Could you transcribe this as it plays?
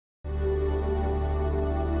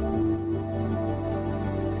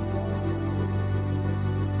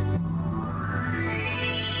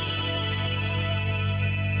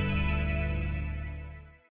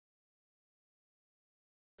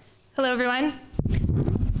Hello, everyone.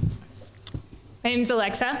 My name is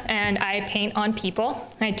Alexa, and I paint on people.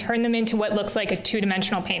 I turn them into what looks like a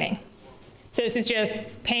two-dimensional painting. So this is just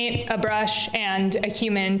paint, a brush, and a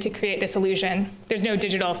human to create this illusion. There's no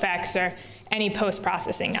digital effects or any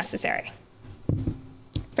post-processing necessary.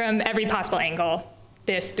 From every possible angle,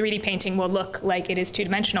 this 3D painting will look like it is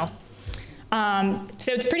two-dimensional.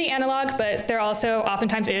 So it's pretty analog, but there also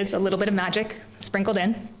oftentimes is a little bit of magic sprinkled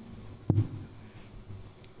in.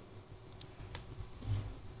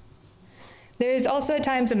 There's also at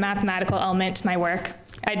times a mathematical element to my work.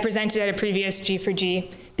 I'd presented at a previous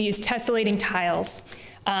G4G these tessellating tiles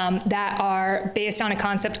that are based on a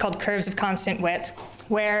concept called curves of constant width,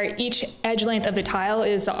 where each edge length of the tile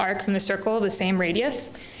is the arc from the circle of the same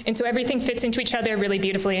radius. And so everything fits into each other really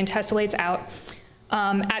beautifully and tessellates out.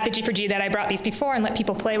 At the G4G that I brought these before and let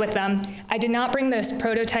people play with them, I did not bring this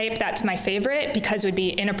prototype that's my favorite because it would be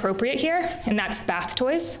inappropriate here, and that's bath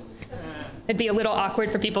toys. It'd be a little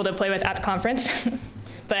awkward for people to play with at the conference,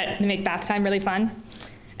 but they make bath time really fun.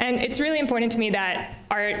 And it's really important to me that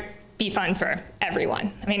art be fun for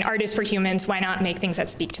everyone. I mean, art is for humans, why not make things that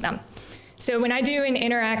speak to them? So when I do an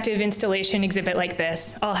interactive installation exhibit like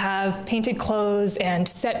this, I'll have painted clothes and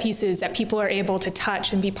set pieces that people are able to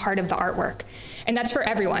touch and be part of the artwork. And that's for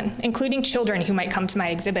everyone, including children who might come to my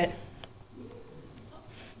exhibit.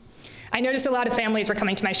 I noticed a lot of families were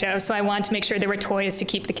coming to my show, so I wanted to make sure there were toys to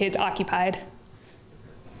keep the kids occupied.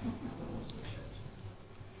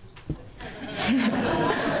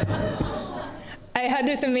 I had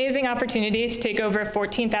this amazing opportunity to take over a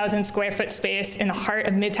 14,000 square foot space in the heart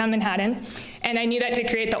of Midtown Manhattan, and I knew that to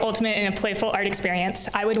create the ultimate in a playful art experience,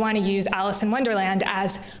 I would want to use Alice in Wonderland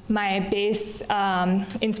as my base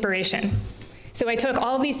inspiration. So I took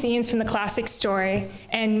all of these scenes from the classic story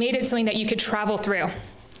and made it something that you could travel through.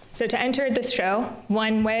 So to enter the show,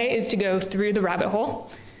 one way is to go through the rabbit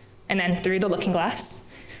hole, and then through the looking glass,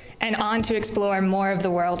 and on to explore more of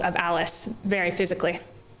the world of Alice very physically.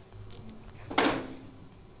 This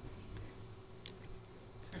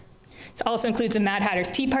also includes the Mad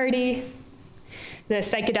Hatter's Tea Party, the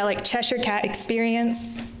psychedelic Cheshire Cat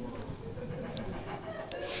experience,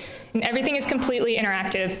 and everything is completely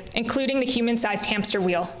interactive, including the human-sized hamster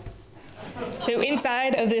wheel. So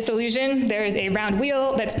inside of this illusion, there is a round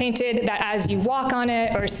wheel that's painted that as you walk on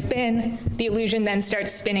it or spin, the illusion then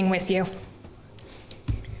starts spinning with you.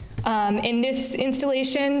 In this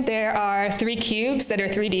installation, there are 3 cubes that are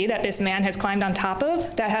 3D that this man has climbed on top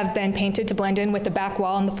of that have been painted to blend in with the back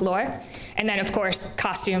wall and the floor. And then, of course,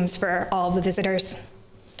 costumes for all of the visitors.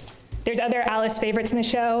 There's other Alice favorites in the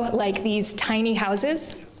show, like these tiny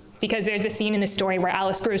houses, because there's a scene in the story where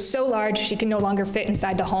Alice grows so large she can no longer fit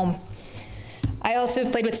inside the home. I also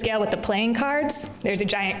played with scale with the playing cards. There's a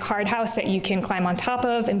giant card house that you can climb on top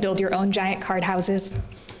of and build your own giant card houses.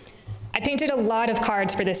 I painted a lot of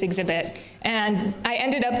cards for this exhibit, and I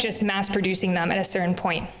ended up just mass producing them at a certain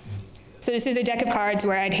point. So this is a deck of cards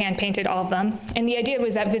where I'd hand painted all of them, and the idea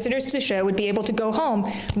was that visitors to the show would be able to go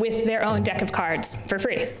home with their own deck of cards for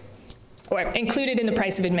free, or included in the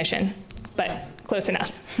price of admission, but close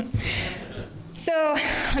enough. So,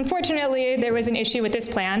 unfortunately, there was an issue with this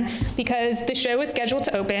plan because the show was scheduled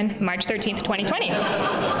to open March 13th, 2020.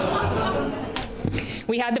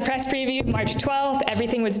 We had the press preview March 12th,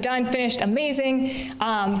 everything was done, finished, amazing,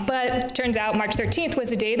 but turns out March 13th was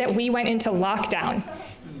the day that we went into lockdown.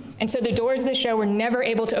 And so the doors of the show were never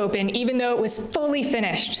able to open, even though it was fully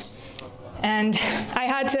finished. And I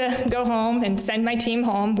had to go home and send my team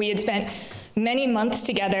home. We had spent many months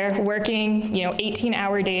together working,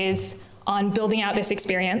 18-hour days on building out this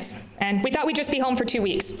experience. And we thought we'd just be home for 2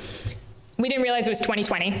 weeks. We didn't realize it was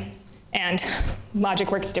 2020, and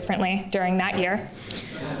logic works differently during that year.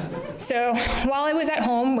 So while I was at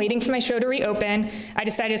home waiting for my show to reopen, I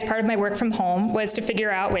decided as part of my work from home was to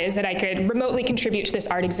figure out ways that I could remotely contribute to this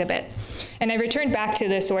art exhibit. And I returned back to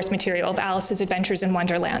the source material of Alice's Adventures in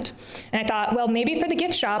Wonderland. And I thought, well, maybe for the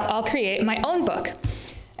gift shop, I'll create my own book.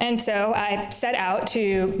 And so I set out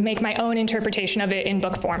to make my own interpretation of it in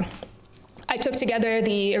book form. I took together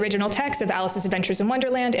the original text of Alice's Adventures in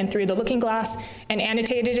Wonderland and Through the Looking Glass and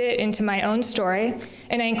annotated it into my own story.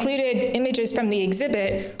 And I included images from the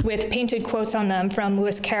exhibit with painted quotes on them from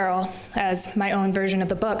Lewis Carroll as my own version of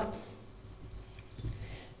the book.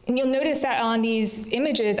 And you'll notice that on these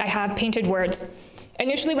images, I have painted words.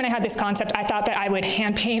 Initially, when I had this concept, I thought that I would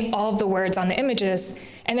hand paint all of the words on the images.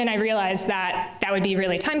 And then I realized that that would be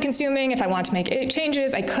really time consuming. If I wanted to make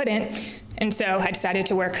changes, I couldn't. And so I decided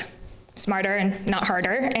to work smarter and not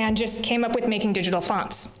harder, and just came up with making digital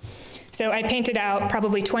fonts. So I painted out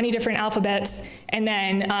probably 20 different alphabets and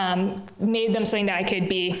then made them something that I could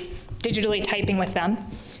be digitally typing with them.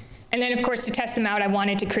 And then, of course, to test them out, I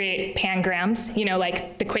wanted to create pangrams, you know,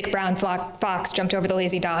 like the quick brown fox jumped over the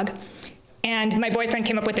lazy dog. And my boyfriend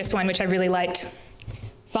came up with this one, which I really liked.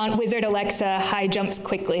 Font wizard Alexa, high jumps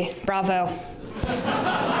quickly. Bravo.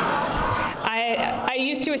 I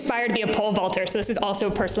used to aspire to be a pole vaulter, so this is also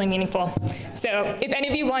personally meaningful. So if any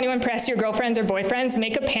of you want to impress your girlfriends or boyfriends,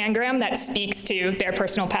 make a pangram that speaks to their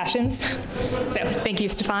personal passions. So thank you,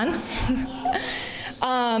 Stefan.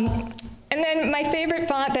 And then my favorite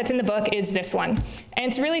font that's in the book is this one. And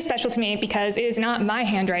it's really special to me because it is not my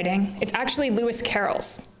handwriting. It's actually Lewis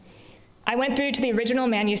Carroll's. I went through to the original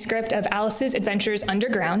manuscript of Alice's Adventures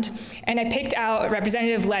Underground, and I picked out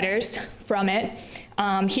representative letters from it.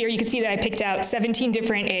 Here you can see that I picked out 17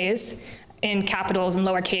 different A's in capitals and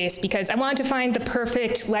lowercase because I wanted to find the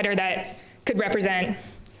perfect letter that could represent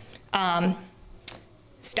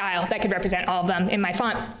style, that could represent all of them in my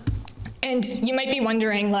font. And you might be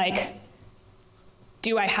wondering, like,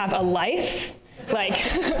 do I have a life? Like,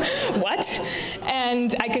 what?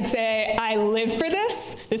 And I could say, I live for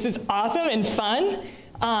this. This is awesome and fun.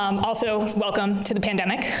 Also, welcome to the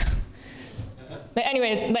pandemic. But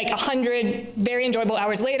anyways, like 100 very enjoyable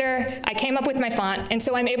hours later, I came up with my font, and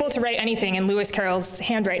so I'm able to write anything in Lewis Carroll's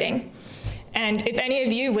handwriting. And if any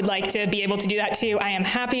of you would like to be able to do that too, I am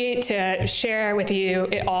happy to share with you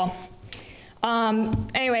it all.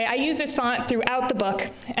 Anyway, I use this font throughout the book,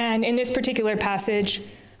 and in this particular passage,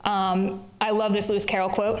 I love this Lewis Carroll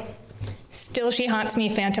quote. Still she haunts me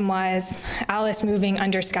phantom-wise, Alice moving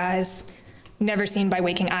under skies, never seen by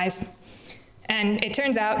waking eyes. And it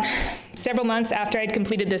turns out, several months after I'd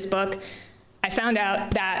completed this book, I found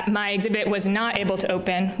out that my exhibit was not able to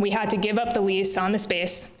open. We had to give up the lease on the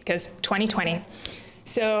space, because 2020.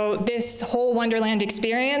 So this whole Wonderland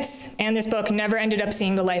experience and this book never ended up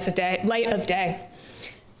seeing the light of day.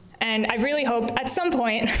 And I really hope at some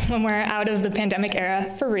point, when we're out of the pandemic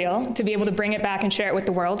era for real, to be able to bring it back and share it with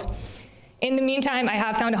the world. In the meantime, I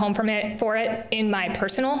have found a home for it in my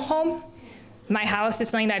personal home. My house is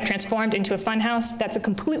something that I've transformed into a fun house. That's a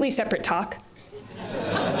completely separate talk.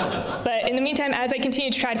 But in the meantime, as I continue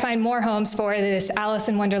to try to find more homes for this Alice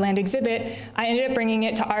in Wonderland exhibit, I ended up bringing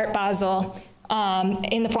it to Art Basel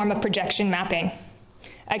in the form of projection mapping.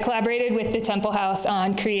 I collaborated with the Temple House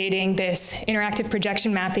on creating this interactive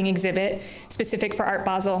projection mapping exhibit specific for Art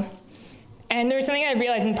Basel. And there's something I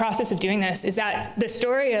realized in the process of doing this is that the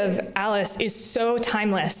story of Alice is so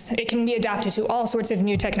timeless. It can be adapted to all sorts of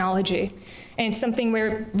new technology. And it's something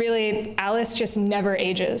where really Alice just never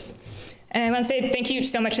ages. And I want to say thank you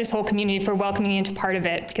so much to this whole community for welcoming me into part of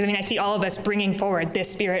it. Because I mean, I see all of us bringing forward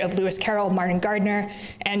this spirit of Lewis Carroll, Martin Gardner,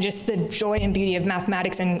 and just the joy and beauty of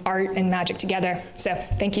mathematics and art and magic together. So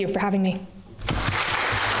thank you for having me.